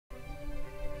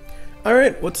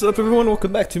Alright, what's up everyone?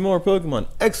 Welcome back to more Pokemon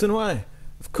X and Y.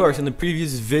 Of course, in the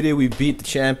previous video we beat the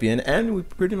champion, and we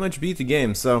pretty much beat the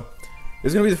game, so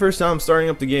this is going to be the first time I'm starting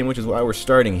up the game, which is why we're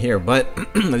starting here. But,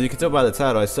 as you can tell by the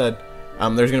title, I said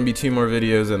there's going to be 2 more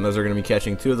videos, and those are going to be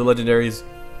catching 2 of the legendaries.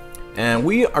 And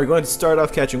we are going to start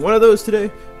off catching one of those today,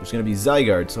 which is going to be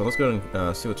Zygarde. So let's go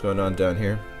and see what's going on down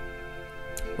here.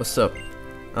 What's up?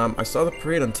 I saw the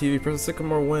parade on TV. President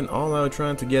Sycamore went all out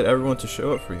trying to get everyone to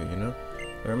show up for you, you know?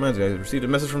 That reminds me, I received a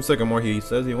message from Sycamore. He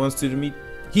says he wants to meet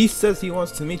you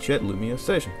at Lumia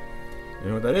Station. You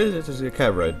know what that is? It's just a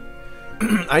cab ride.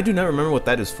 I do not remember what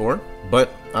that is for,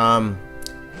 but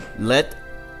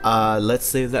let's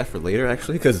save that for later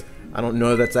actually, because I don't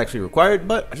know if that's actually required,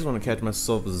 but I just want to catch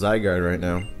myself a Zygarde right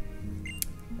now.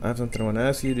 I have something I want to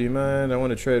ask you. Do you mind? I want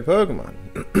to trade Pokemon.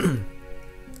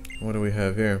 What do we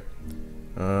have here?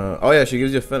 Oh yeah, she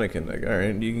gives you a Fennekin deck.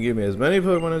 Alright, you can give me as many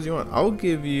Pokemon as you want. I'll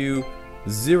give you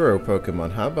 0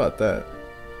 Pokemon. How about that?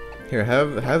 Here,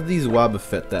 have these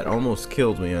Wobbuffet that almost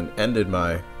killed me and ended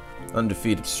my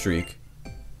undefeated streak.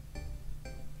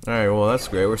 Alright, well that's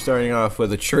great. We're starting off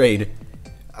with a trade.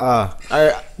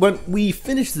 When we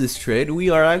finish this trade,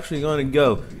 we are actually going to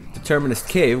go to Terminus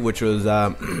Cave, which was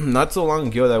not so long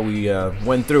ago that we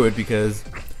went through it, because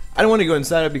I don't want to go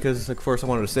inside it because, of course, I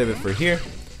wanted to save it for here.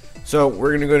 So we're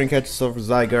going to go ahead and catch ourselves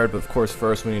a Zygarde, but of course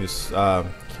first we need to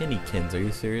Kennykins, are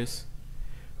you serious?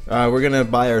 We're going to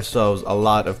buy ourselves a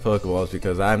lot of Pokeballs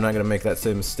because I'm not going to make that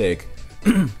same mistake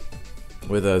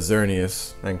with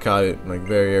Xerneas and caught it like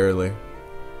very early.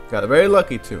 Got very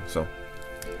lucky too, so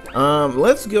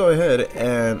let's go ahead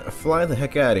and fly the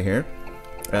heck out of here,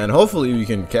 and hopefully we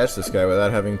can catch this guy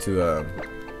without having to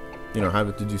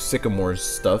having to do Sycamore's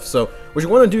stuff. So what you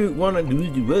want to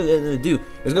do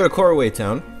is go to Corway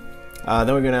Town.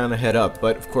 Then we're gonna head up,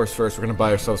 but of course first we're gonna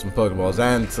buy ourselves some Pokeballs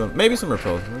and maybe some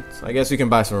Repels. I guess we can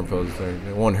buy some Repels.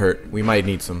 It won't hurt. We might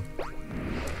need some.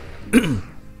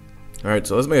 Alright,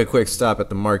 so let's make a quick stop at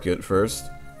the market first.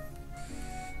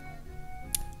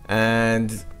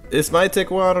 And this might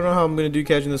take a while. I don't know how I'm gonna do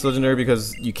catching this legendary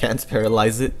because you can't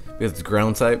paralyze it because it's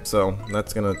ground type, so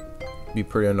that's gonna be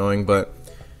pretty annoying. But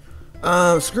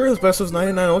screw this, best of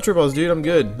 99 Ultra Balls, dude. I'm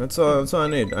good. That's all I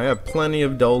need. I have plenty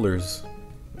of dollars.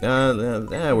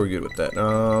 Yeah, we're good with that. Where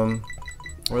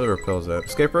are the repels at?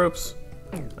 Escape ropes?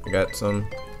 I got some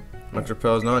much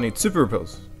repels. No, I need super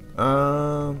repels.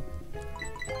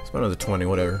 It's another 20,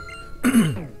 whatever.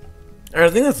 Alright, I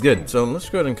think that's good. So let's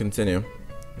go ahead and continue.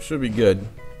 It should be good,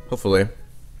 hopefully.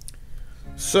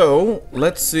 So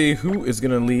let's see who is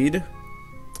gonna lead.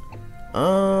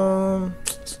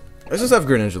 Let's just have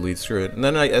Greninja lead. Screw it. And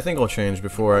then I think I'll change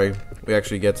before we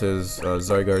actually get to his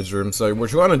Zygarde's room. So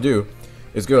what you want to do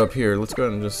is go up here. Let's go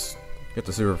ahead and just get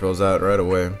the super pills out right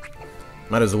away.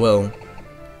 Might as well.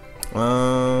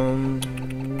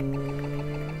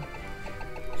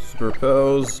 Super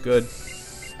pills, good.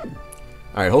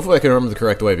 Alright, hopefully I can remember the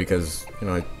correct way because, you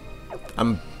know,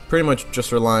 I'm pretty much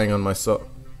just relying on myself.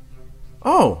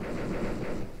 Oh!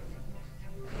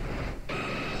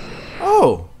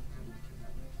 Oh!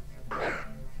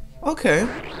 Okay.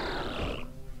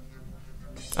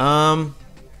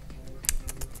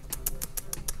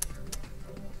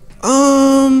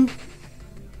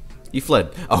 You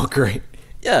fled. Oh, great.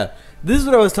 Yeah, this is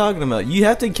what I was talking about. You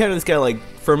have to encounter this guy, like,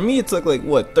 for me it took like,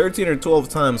 what, 13 or 12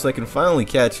 times so I can finally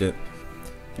catch it.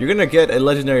 You're gonna get a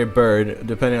legendary bird,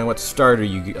 depending on what starter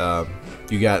you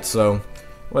got, so,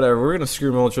 whatever, we're gonna screw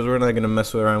him ultras, we're not gonna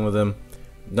mess around with him.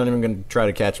 Not even gonna try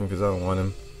to catch him because I don't want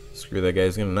him. Screw that guy,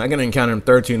 I'm not gonna encounter him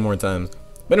 13 more times.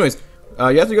 But anyways,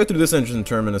 you have to go through this entrance in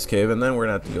Terminus Cave, and then we're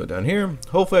gonna have to go down here.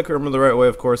 Hopefully I can remember the right way,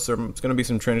 of course. There's gonna be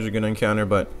some trainers you're gonna encounter,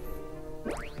 but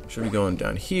should be going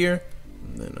down here,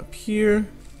 and then up here,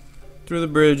 through the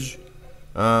bridge.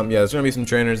 Yeah, there's gonna be some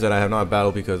trainers that I have not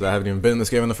battled because I haven't even been in this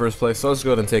game in the first place, so let's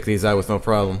go ahead and take these out with no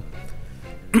problem.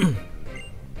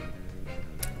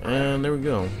 And there we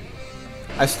go.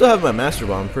 I still have my Master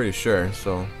Ball, I'm pretty sure,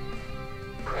 so,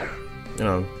 you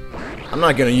know, I'm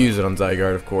not gonna use it on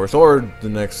Zygarde, of course, or the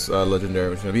next legendary,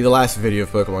 which is gonna be the last video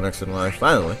of Pokemon X and Y.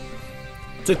 Finally,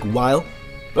 it took a while,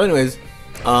 but anyways,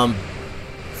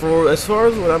 for as far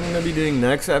as what I'm gonna be doing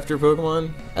next after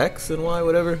Pokemon X and Y,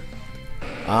 whatever,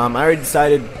 I already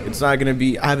decided it's not gonna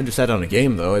be. I haven't decided on a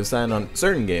game though. I decided on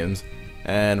certain games,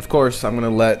 and of course, I'm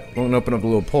gonna open up a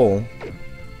little poll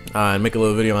and make a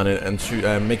little video on it and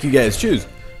make you guys choose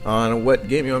on what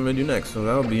game you want me to do next. So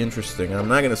that'll be interesting. I'm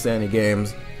not gonna say any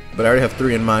games, but I already have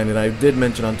 3 in mind, and I did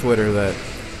mention on Twitter that,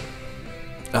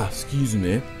 excuse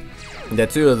me, that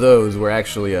 2 of those were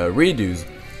actually redos.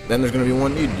 Then there's gonna be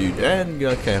 1 new dude, and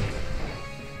okay,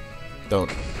 don't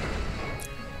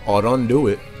do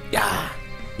it. Yeah.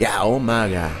 Yeah, oh my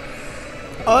god.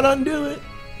 Oh, don't do it.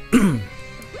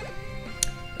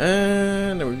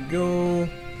 And there we go.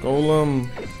 Golem.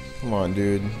 Come on,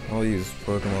 dude. All these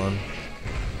Pokemon.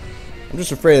 I'm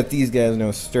just afraid that these guys are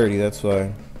no sturdy, that's why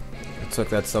I took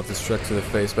that self-destruct to the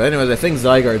face. But anyways, I think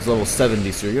Zygarde's level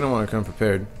 70, so you're gonna want to come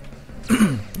prepared.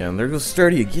 Yeah, and there goes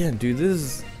Sturdy again, dude. This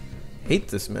is... hate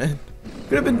this, man.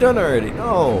 Could have been done already.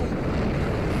 No.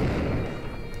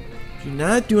 Do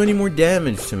not do any more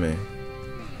damage to me.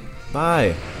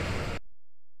 Bye.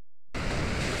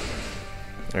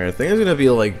 Alright, I think it's gonna be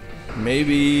like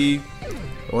maybe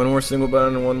one more single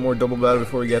battle and one more double battle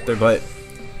before we get there, but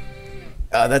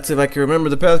that's if I can remember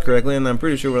the path correctly, and I'm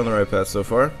pretty sure we're on the right path so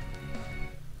far.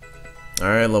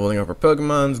 Alright, leveling up our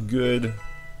Pokemon's good.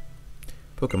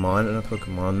 Pokemon and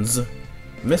Pokemon's.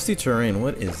 Misty terrain,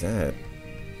 what is that?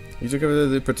 User cover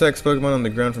that protects Pokemon on the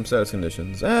ground from status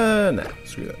conditions. Nah,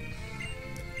 screw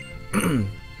that.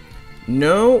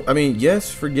 No, I mean,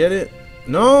 yes, forget it.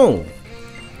 No!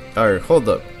 Alright, hold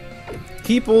up.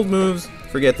 Keep old moves,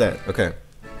 forget that. Okay.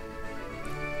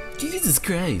 Jesus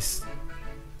Christ.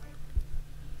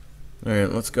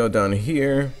 Alright, let's go down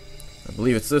here. I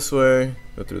believe it's this way.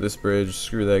 Go through this bridge,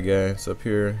 screw that guy. It's up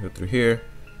here, go through here.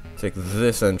 Take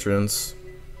this entrance.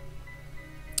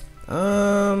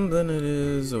 Then it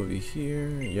is over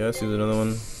here. Yes, here's another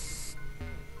one.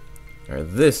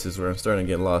 Alright, this is where I'm starting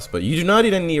to get lost. But you do not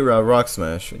need any Rock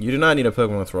Smash. You do not need a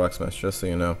Pokemon with Rock Smash, just so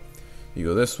you know. You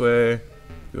go this way,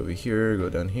 go over here, go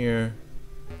down here.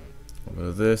 Go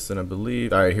to this, and I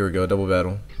believe... Alright, here we go, double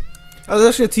battle. Oh,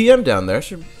 there's actually a TM down there.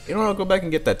 You know what, I'll go back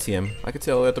and get that TM. I could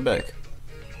tell it at the back.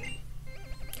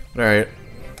 Alright.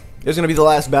 This is going to be the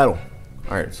last battle.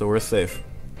 Alright, so we're safe.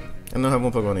 I don't have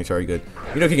one Pokemon X, already good.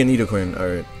 You know if you can Nidoqueen,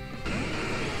 alright.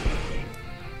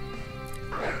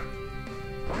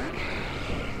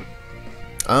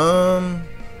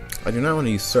 I do not want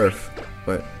to use Surf,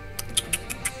 but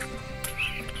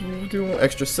we'll do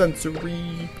extra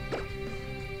sensory.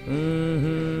 A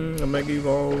Mega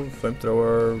Evolve,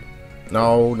 Flamethrower.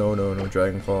 No,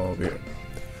 Dragon Claw over here.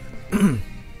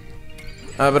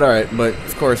 But alright, but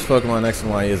of course Pokemon X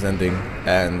and Y is ending,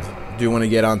 and do want to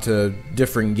get onto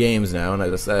different games now, and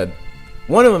as I said,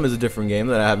 one of them is a different game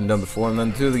that I haven't done before, and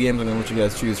then two of the games I'm going to let you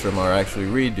guys choose from are actually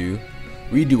redo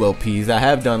LPs. I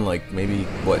have done like maybe,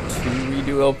 what, 2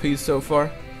 redo LPs so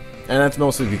far, and that's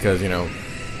mostly because, you know,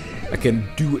 I can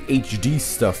do HD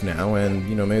stuff now, and,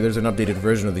 you know, maybe there's an updated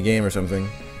version of the game or something.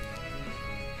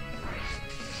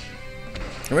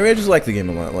 Or maybe I just like the game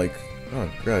a lot, like, oh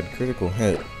god, critical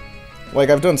hit. Like,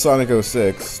 I've done Sonic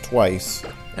 06 twice,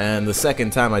 and the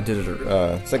second time I did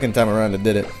it, second time around I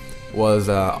did it was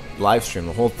live stream.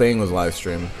 The whole thing was live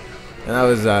stream, and that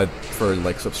was for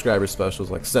like subscriber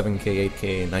specials, like 7K,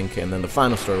 8K, 9K, and then the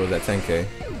final story was at 10K.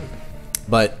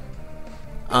 But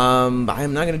I am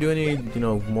not gonna do any, you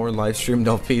know, more live streamed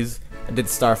LPs. I did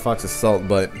Star Fox Assault,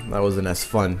 but that wasn't as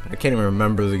fun. I can't even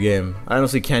remember the game. I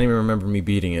honestly can't even remember me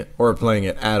beating it or playing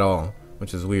it at all,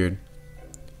 which is weird.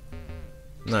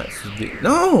 Nice.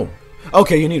 No!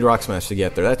 Okay, you need Rock Smash to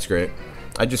get there. That's great.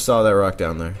 I just saw that rock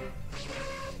down there.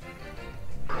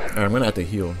 Alright, I'm gonna have to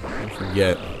heal. Don't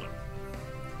forget.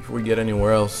 Before we get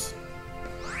anywhere else.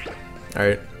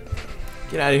 Alright.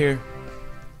 Get out of here.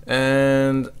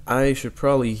 And I should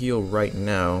probably heal right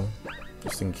now.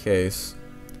 Just in case.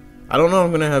 I don't know if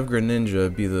I'm gonna have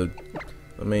Greninja be the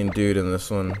main dude in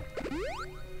this one.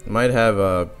 I might have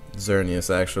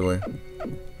Xerneas actually.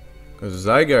 Because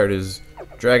Zygarde is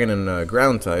Dragon and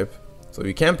Ground type. So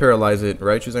you can't paralyze it,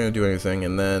 Raichu's not gonna do anything,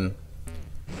 and then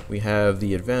we have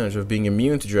the advantage of being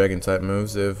immune to Dragon type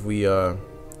moves if we have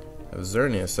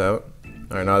Xerneas out.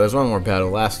 Alright, now there's one more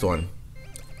battle, last one.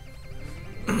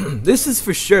 This is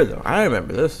for sure though, I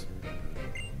remember this.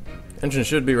 Engine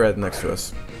should be right next to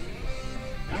us.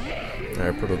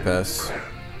 Alright, Purple Pass.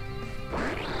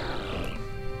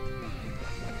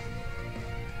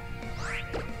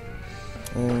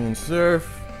 And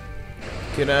Surf.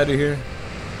 Get out of here.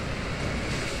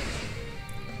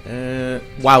 And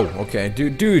wow, okay,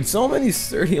 dude, so many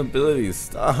sturdy abilities.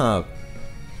 Stop.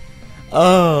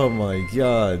 Oh my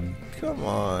god, come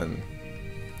on.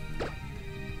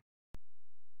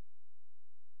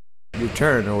 Your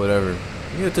turn or whatever.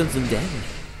 You have done some damage.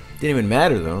 Didn't even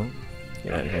matter though.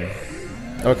 Get out of here.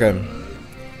 Okay.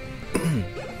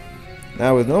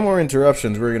 Now with no more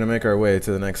interruptions, we're gonna make our way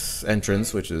to the next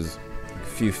entrance, which is a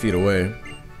few feet away.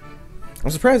 I'm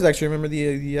surprised I actually remember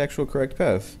the actual correct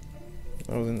path.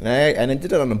 And I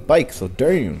did it on a bike, so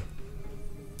damn.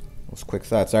 Those quick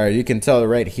thoughts. Alright, you can tell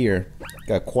right here.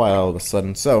 Got quiet all of a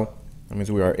sudden. So, that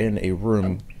means we are in a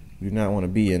room we do not want to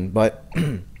be in. But,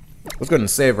 Let's go ahead and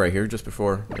save right here just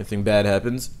before anything bad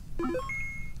happens.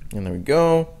 And there we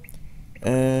go.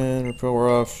 And repel we're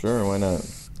off. Sure, why not?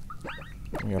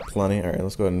 We got plenty. Alright,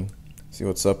 let's go ahead and see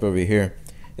what's up over here.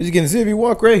 As you can see, if you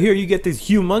walk right here, you get this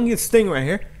humongous thing right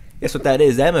here. Guess what that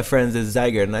is? That, my friends, is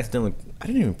Zygarde. And I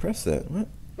didn't even press that. What?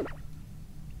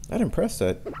 I didn't press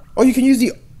that. Oh, you can use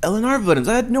the L and R buttons.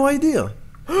 I had no idea.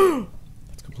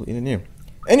 That's completely new.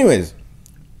 Anyways,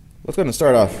 let's go ahead and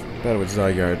start off battle with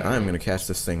Zygarde. I'm going to catch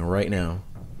this thing right now.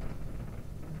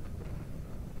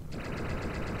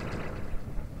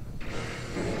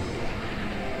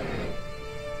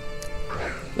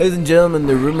 Ladies and gentlemen,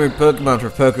 the rumored Pokemon for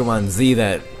Pokemon Z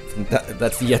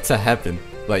that's yet to happen.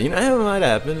 But you know, it might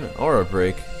happen. Aura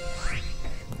break.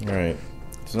 Alright.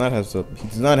 He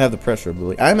does not have the pressure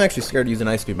ability. I'm actually scared to use an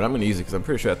Ice Beam, but I'm going to use it because I'm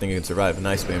pretty sure I think it can survive an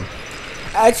Ice Beam.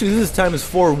 Actually, this time is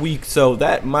 4 weeks, so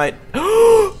that might...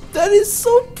 That is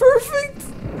so perfect!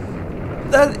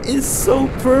 That is so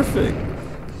perfect!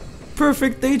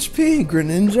 Perfect HP,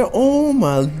 Greninja. Oh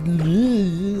my...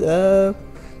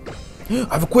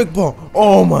 I have a Quick Ball.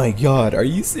 Oh my god, are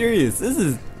you serious? This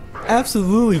is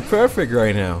absolutely perfect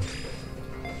right now.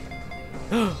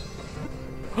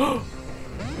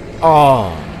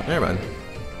 Oh, never mind.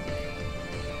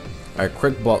 Alright,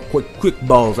 quick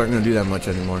balls aren't gonna do that much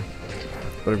anymore.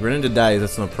 But if Greninja dies,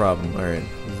 that's no problem. Alright,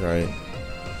 he's alright.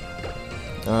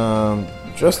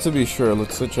 Just to be sure,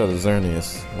 let's switch out to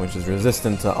Xerneas, which is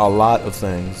resistant to a lot of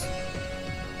things.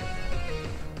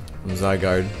 From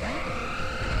Zygarde.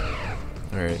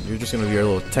 Alright, you're just gonna be our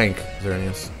little tank,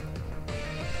 Xerneas.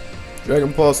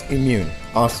 Dragon Pulse immune.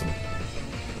 Awesome.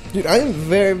 Dude, I am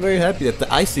very, very happy that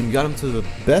the Ice Beam got him to the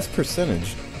best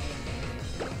percentage.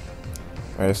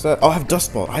 Alright, so that... Oh, I have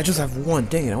Dust Ball. I just have one.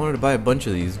 Dang it, I wanted to buy a bunch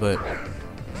of these, but...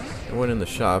 I went in the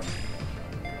shop.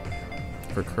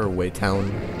 For Kerway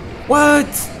Town.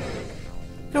 What?!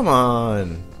 Come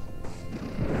on!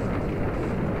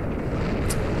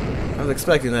 I was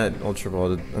expecting that Ultra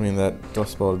Ball to... that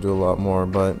Dust Ball to do a lot more,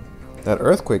 but... That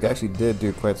Earthquake actually did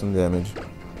do quite some damage.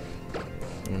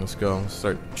 Let's go.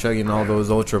 Start chugging all those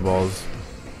Ultra Balls.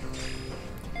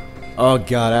 Oh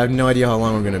god, I have no idea how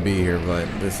long we're gonna be here, but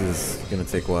this is gonna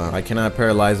take a while. I cannot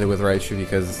paralyze it with Raichu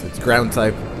because it's ground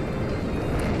type.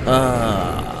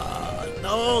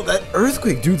 No, that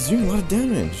Earthquake, dude's doing a lot of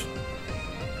damage.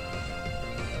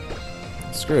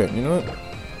 Screw it, you know what?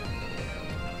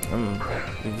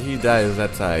 If he dies,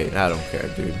 that's alright. I don't care,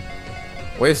 dude.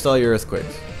 Waste all your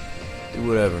Earthquakes. Do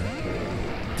whatever.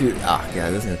 Dude, god,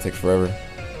 this is gonna take forever.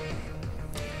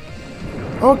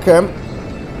 Okay,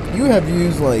 you have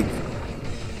used like,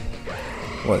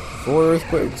 what, 4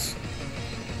 Earthquakes?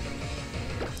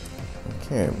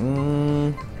 Okay,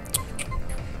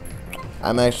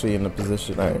 I'm actually in a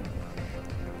position, alright.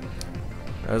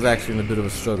 I was actually in a bit of a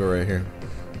struggle right here.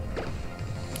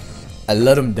 I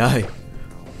let him die.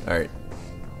 Alright.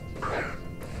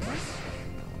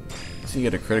 So you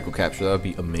get a critical capture, that would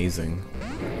be amazing.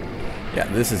 Yeah,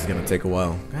 this is gonna take a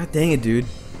while. God dang it, dude.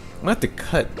 I'm gonna have to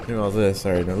cut through all this.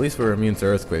 Alright, at least we're immune to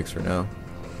Earthquakes for now.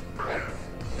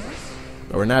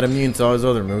 But we're not immune to all his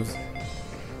other moves.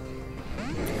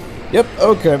 Yep,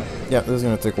 okay. Yeah, this is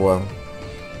gonna take a while.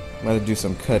 I'm gonna do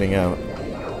some cutting out.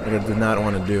 What I did not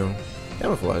want to do.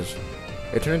 Camouflage.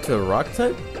 It turned into a rock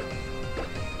type?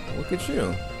 Look at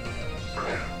you.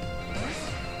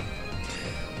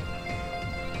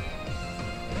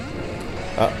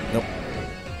 Nope.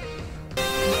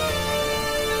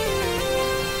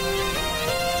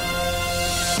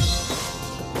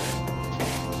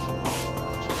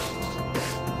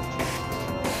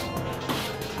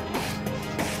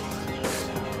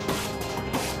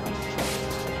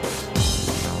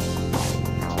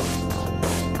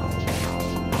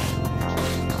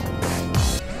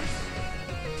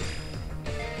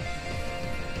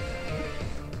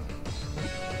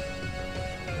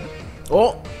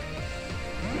 Oh!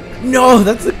 No,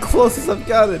 that's the closest I've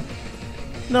gotten.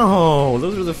 No,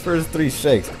 those are the first 3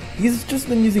 shakes. He's just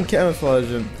been using camouflage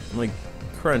and like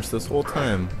crunch this whole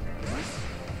time.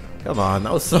 Come on,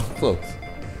 that was so close.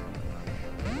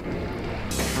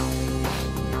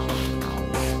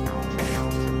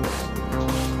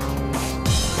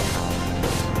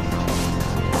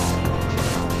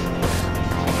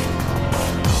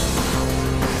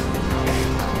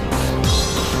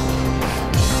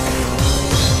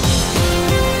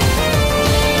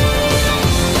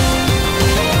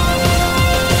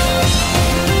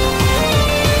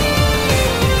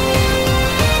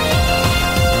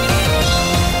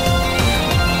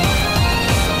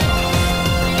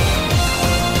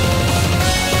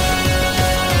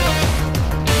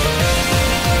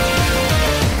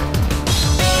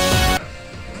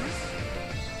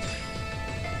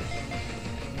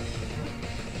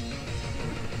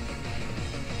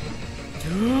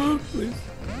 Please.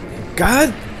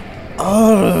 God!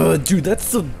 Oh, dude,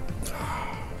 that's the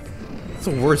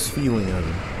worst feeling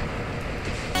ever.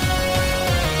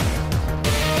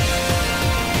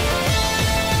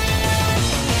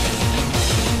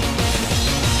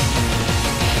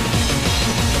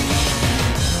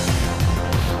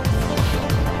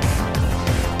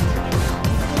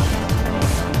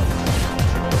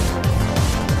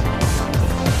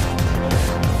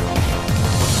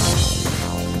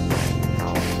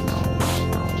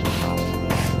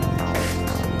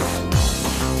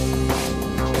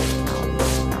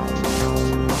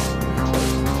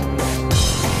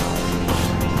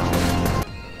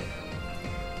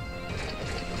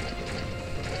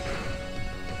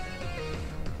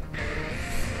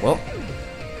 Well,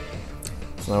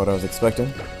 that's not what I was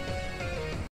expecting.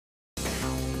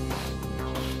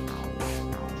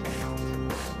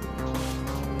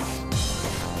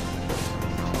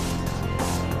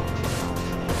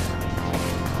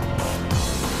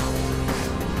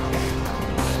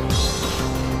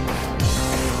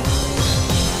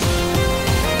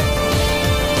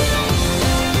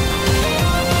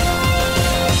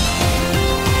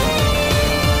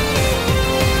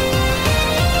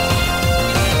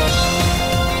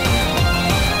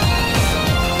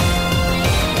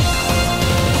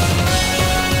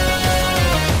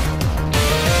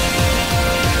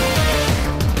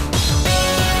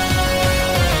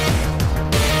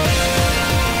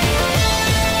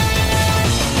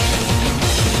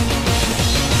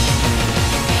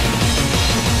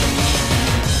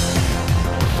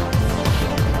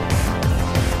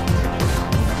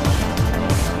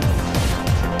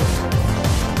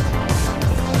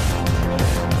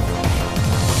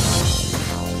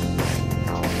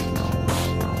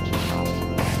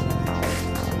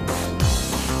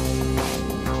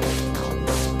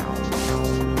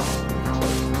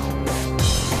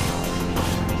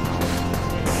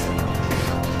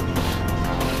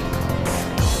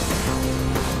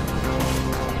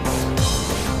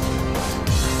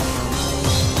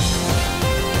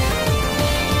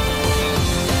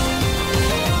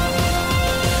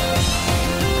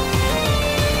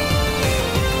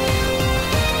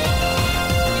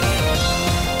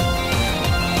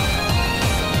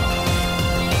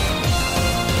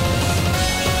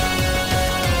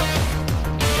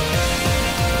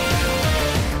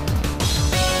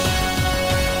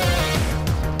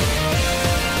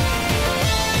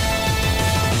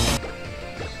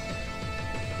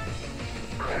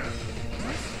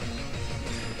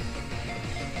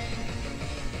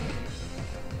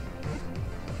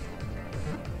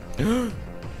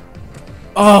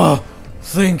 Oh,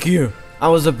 thank you. I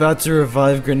was about to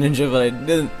revive Greninja, but I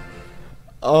didn't.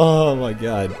 Oh my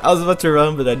god. I was about to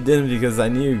run, but I didn't because I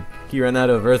knew he ran out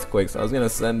of earthquakes. I was gonna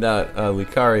send out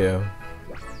Lucario.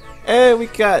 Hey, we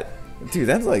got... Dude,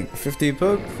 that's like 50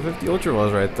 Ultra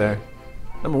Balls right there.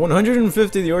 Number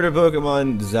 150, the order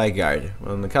Pokemon Zygarde.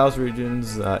 When the Chaos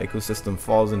region's ecosystem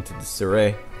falls into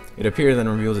disarray, it appears and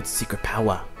reveals its secret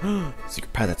power.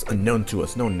 Secret power that's unknown to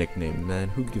us. No nickname, man.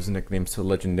 Who gives nicknames to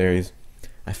legendaries?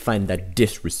 I find that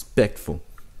disrespectful.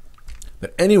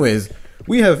 But anyways,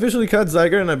 we have officially caught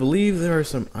Zygarde, and I believe there are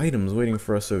some items waiting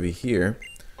for us over here.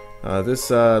 This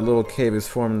little cave is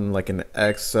formed like an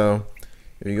X, so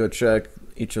if you go check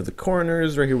each of the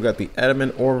corners, right here we got the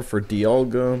Adamant Orb for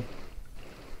Dialga.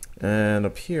 And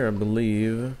up here, I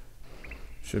believe,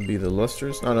 should be the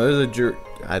Lustrous. Oh no, there's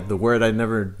the word I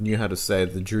never knew how to say,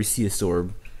 the Drusius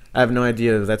Orb. I have no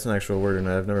idea if that's an actual word or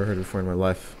not. I've never heard it before in my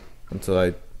life until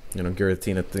I,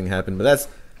 Giratina thing happened. But that's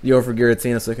the orb for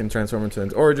Giratina, so it can transform into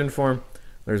its origin form.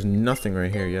 There's nothing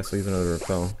right here. Yes, leave another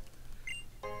repel.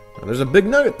 There's a big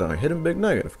nugget though, a hidden big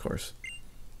nugget, of course.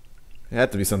 There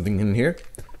had to be something in here.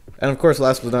 And of course,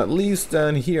 last but not least,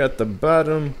 down here at the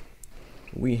bottom,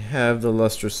 we have the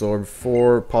Lustrous Orb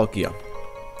for Palkia.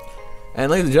 And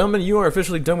ladies and gentlemen, you are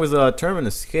officially done with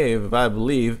Terminus Cave, I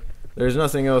believe. There's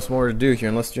nothing else more to do here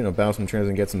unless, bounce some trains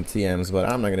and get some TMs, but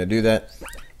I'm not going to do that.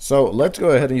 So let's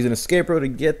go ahead and use an escape rope to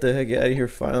get the heck out of here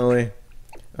finally.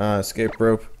 Escape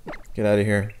rope. Get out of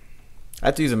here. I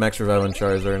had to use a Max Revival on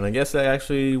Charizard, and I guess that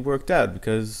actually worked out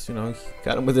because, he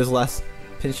got him with his last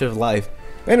pinch of life.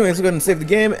 But anyways, let's go ahead and save the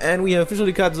game, and we have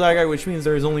officially caught Zygarde, which means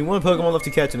there is only one Pokemon left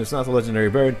to catch, and it's not the legendary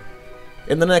bird.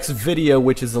 In the next video,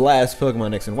 which is the last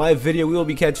Pokemon X and Y video, we will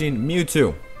be catching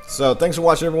Mewtwo. So thanks for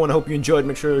watching, everyone. I hope you enjoyed.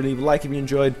 Make sure to leave a like if you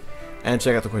enjoyed, and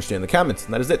check out the question in the comments.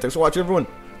 And that is it. Thanks for watching, everyone.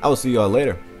 I will see you all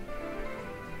later.